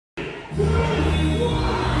Travis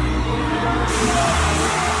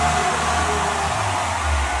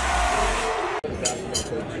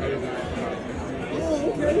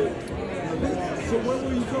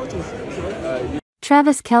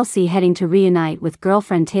Kelce heading to reunite with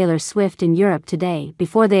girlfriend Taylor Swift in Europe today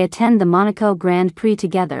before they attend the Monaco Grand Prix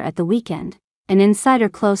together at the weekend. An insider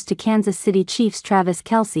close to Kansas City Chiefs Travis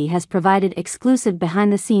Kelce has provided exclusive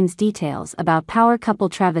behind-the-scenes details about power couple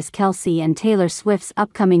Travis Kelce and Taylor Swift's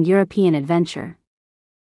upcoming European adventure.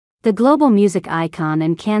 The global music icon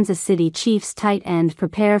and Kansas City Chiefs tight end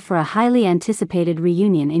prepare for a highly anticipated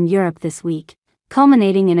reunion in Europe this week,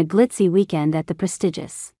 culminating in a glitzy weekend at the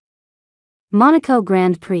prestigious Monaco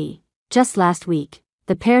Grand Prix. Just last week,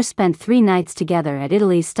 the pair spent 3 nights together at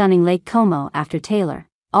Italy's stunning Lake Como after Taylor,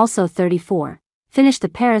 also 34, finished the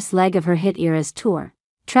Paris leg of her hit Eras Tour.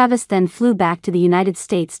 Travis then flew back to the United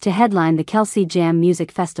States to headline the Kelce Jam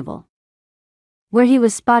Music Festival, where he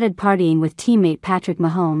was spotted partying with teammate Patrick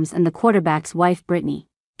Mahomes and the quarterback's wife Brittany.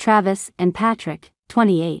 Travis and Patrick,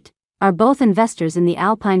 28, are both investors in the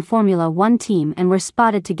Alpine Formula One team and were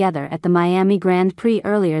spotted together at the Miami Grand Prix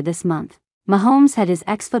earlier this month. Mahomes had his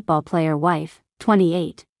ex-football player wife,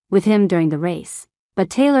 28, with him during the race, but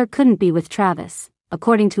Taylor couldn't be with Travis,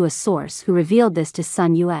 according to a source who revealed this to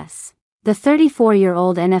Sun US. The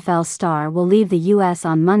 34-year-old NFL star will leave the US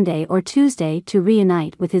on Monday or Tuesday to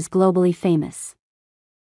reunite with his globally famous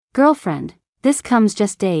girlfriend. This comes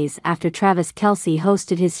just days after Travis Kelce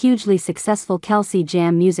hosted his hugely successful Kelce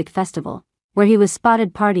Jam Music Festival, where he was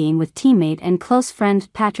spotted partying with teammate and close friend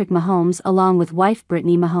Patrick Mahomes along with wife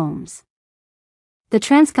Brittany Mahomes. The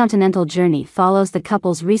transcontinental journey follows the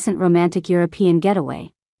couple's recent romantic European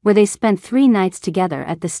getaway, where they spent 3 nights together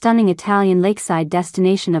at the stunning Italian lakeside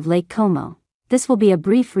destination of Lake Como. This will be a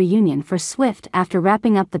brief reunion for Swift after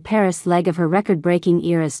wrapping up the Paris leg of her record-breaking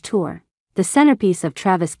Eras Tour. The centerpiece of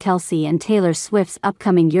Travis Kelce and Taylor Swift's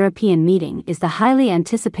upcoming European meeting is the highly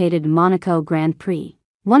anticipated Monaco Grand Prix,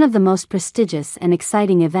 one of the most prestigious and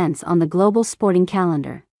exciting events on the global sporting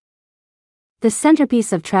calendar. The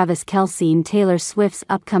centerpiece of Travis Kelce and Taylor Swift's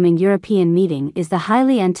upcoming European meeting is the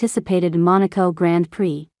highly anticipated Monaco Grand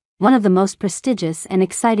Prix, one of the most prestigious and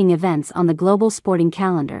exciting events on the global sporting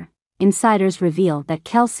calendar. Insiders reveal that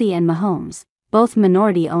Kelce and Mahomes, both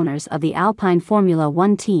minority owners of the Alpine Formula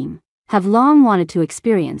One team, have long wanted to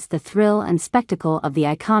experience the thrill and spectacle of the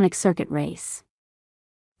iconic circuit race.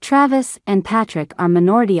 Travis and Patrick are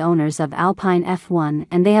minority owners of Alpine F1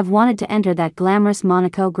 and they have wanted to enter that glamorous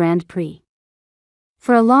Monaco Grand Prix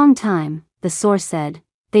for a long time, the source said.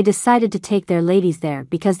 They decided to take their ladies there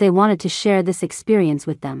because they wanted to share this experience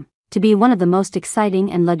with them, to be one of the most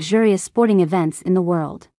exciting and luxurious sporting events in the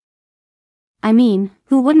world. I mean,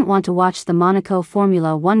 who wouldn't want to watch the Monaco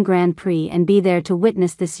Formula One Grand Prix and be there to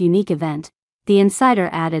witness this unique event? The insider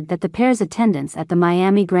added that the pair's attendance at the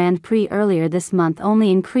Miami Grand Prix earlier this month only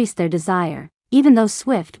increased their desire, even though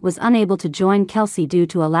Swift was unable to join Kelce due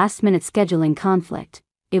to a last-minute scheduling conflict.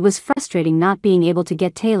 It was frustrating not being able to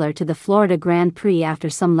get Taylor to the Florida Grand Prix after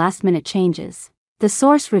some last-minute changes. The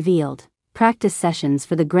source revealed, practice sessions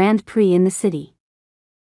for the Grand Prix in the city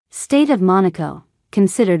state of Monaco,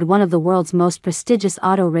 considered one of the world's most prestigious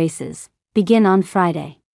auto races, begin on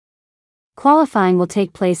Friday. Qualifying will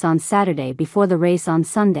take place on Saturday before the race on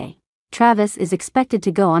Sunday. Travis is expected to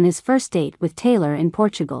go on his first date with Taylor in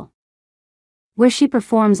Portugal, where she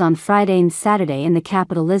performs on Friday and Saturday in the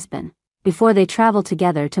capital Lisbon, before they travel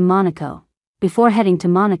together to Monaco. Before heading to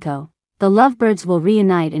Monaco, the lovebirds will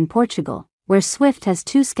reunite in Portugal, where Swift has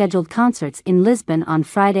 2 scheduled concerts in Lisbon on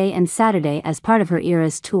Friday and Saturday as part of her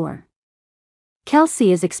Eras Tour.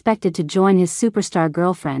 Kelce is expected to join his superstar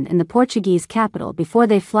girlfriend in the Portuguese capital before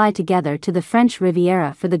they fly together to the French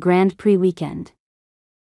Riviera for the Grand Prix weekend.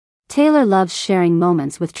 Taylor loves sharing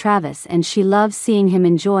moments with Travis and she loves seeing him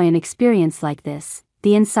enjoy an experience like this,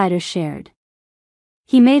 the insider shared.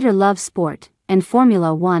 He made her love sport, and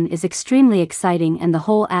Formula One is extremely exciting and the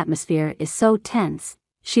whole atmosphere is so tense.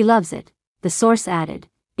 She loves it, the source added.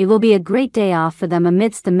 It will be a great day off for them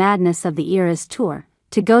amidst the madness of the Eras Tour,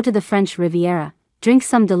 to go to the French Riviera, drink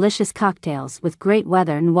some delicious cocktails with great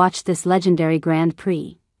weather and watch this legendary Grand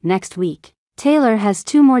Prix. Next week, Taylor has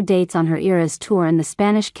 2 more dates on her Eras Tour in the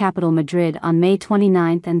Spanish capital Madrid on May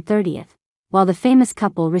 29th and 30th, while the famous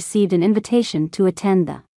couple received an invitation to attend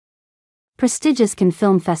the prestigious Cannes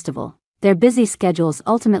Film Festival. Their busy schedules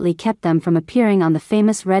ultimately kept them from appearing on the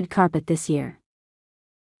famous red carpet this year.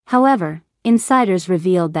 However, insiders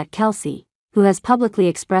revealed that Kelce, who has publicly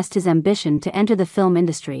expressed his ambition to enter the film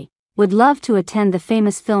industry, would love to attend the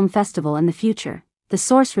famous film festival in the future. The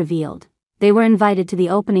source revealed. They were invited to the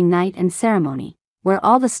opening night and ceremony, where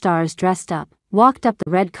all the stars dressed up, walked up the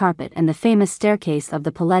red carpet and the famous staircase of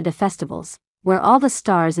the Palais de Festivals, where all the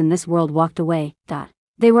stars in this world walked away.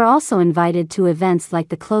 They were also invited to events like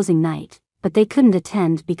the closing night, but they couldn't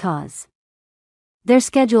attend because their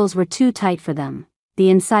schedules were too tight for them, the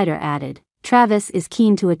insider added. Travis is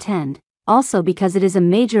keen to attend, also because it is a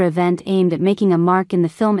major event aimed at making a mark in the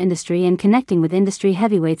film industry and connecting with industry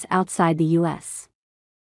heavyweights outside the US.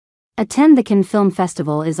 Attend the Cannes Film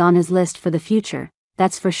Festival is on his list for the future,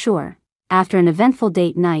 that's for sure. After an eventful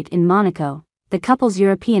date night in Monaco, the couple's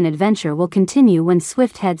European adventure will continue when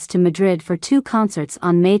Swift heads to Madrid for 2 concerts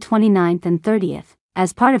on May 29th and 30th,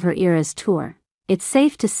 as part of her Eras Tour. It's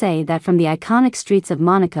safe to say that from the iconic streets of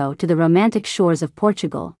Monaco to the romantic shores of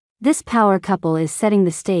Portugal, this power couple is setting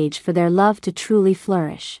the stage for their love to truly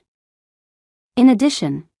flourish. In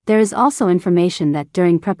addition, there is also information that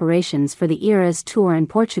during preparations for the Eras Tour in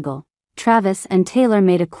Portugal, Travis and Taylor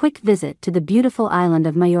made a quick visit to the beautiful island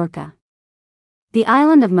of Majorca. The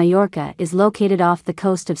island of Majorca is located off the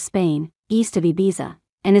coast of Spain, east of Ibiza,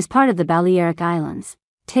 and is part of the Balearic Islands.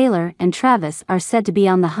 Taylor and Travis are said to be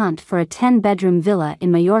on the hunt for a 10-bedroom villa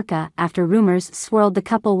in Majorca after rumors swirled the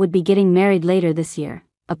couple would be getting married later this year,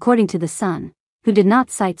 according to The Sun, who did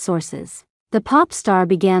not cite sources. The pop star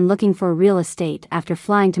began looking for real estate after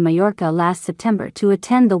flying to Majorca last September to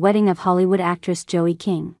attend the wedding of Hollywood actress Joey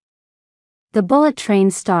King. The bullet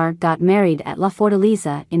train star got married at La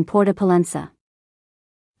Fortaleza in Porta Palença.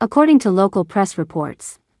 According to local press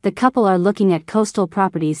reports, the couple are looking at coastal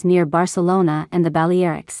properties near Barcelona and the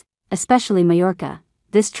Balearics, especially Majorca.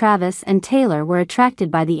 Travis and Taylor were attracted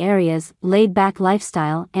by the area's laid-back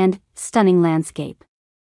lifestyle and stunning landscape.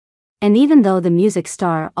 And even though the music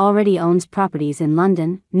star already owns properties in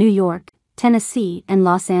London, New York, Tennessee, and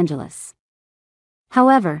Los Angeles.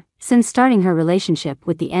 However, since starting her relationship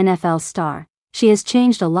with the NFL star, she has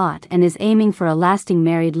changed a lot and is aiming for a lasting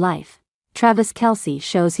married life. Travis Kelce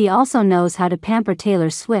shows he also knows how to pamper Taylor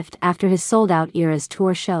Swift after his sold-out Eras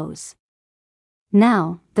Tour shows.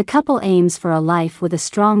 Now, the couple aims for a life with a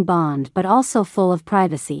strong bond but also full of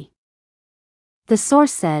privacy. The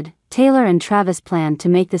source said, Taylor and Travis plan to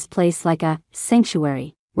make this place like a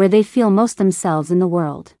sanctuary, where they feel most themselves in the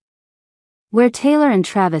world. Where Taylor and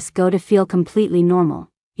Travis go to feel completely normal,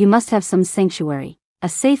 you must have some sanctuary. A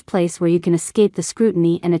safe place where you can escape the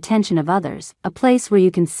scrutiny and attention of others, a place where you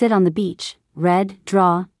can sit on the beach, read,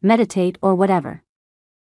 draw, meditate or whatever.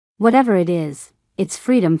 Whatever it is, it's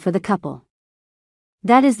freedom for the couple.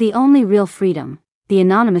 That is the only real freedom, the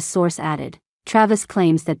anonymous source added. Travis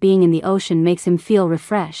claims that being in the ocean makes him feel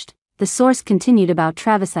refreshed. The source continued about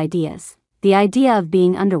Travis' ideas. The idea of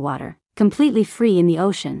being underwater, completely free in the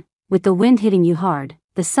ocean, with the wind hitting you hard,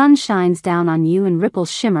 the sun shines down on you and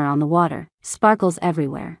ripples shimmer on the water, sparkles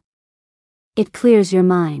everywhere. It clears your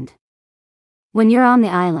mind. When you're on the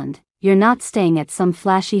island, you're not staying at some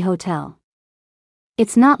flashy hotel.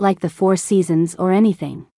 It's not like the Four Seasons or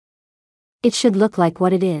anything. It should look like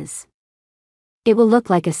what it is. It will look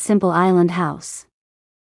like a simple island house.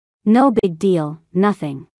 No big deal,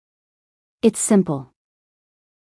 nothing. It's simple.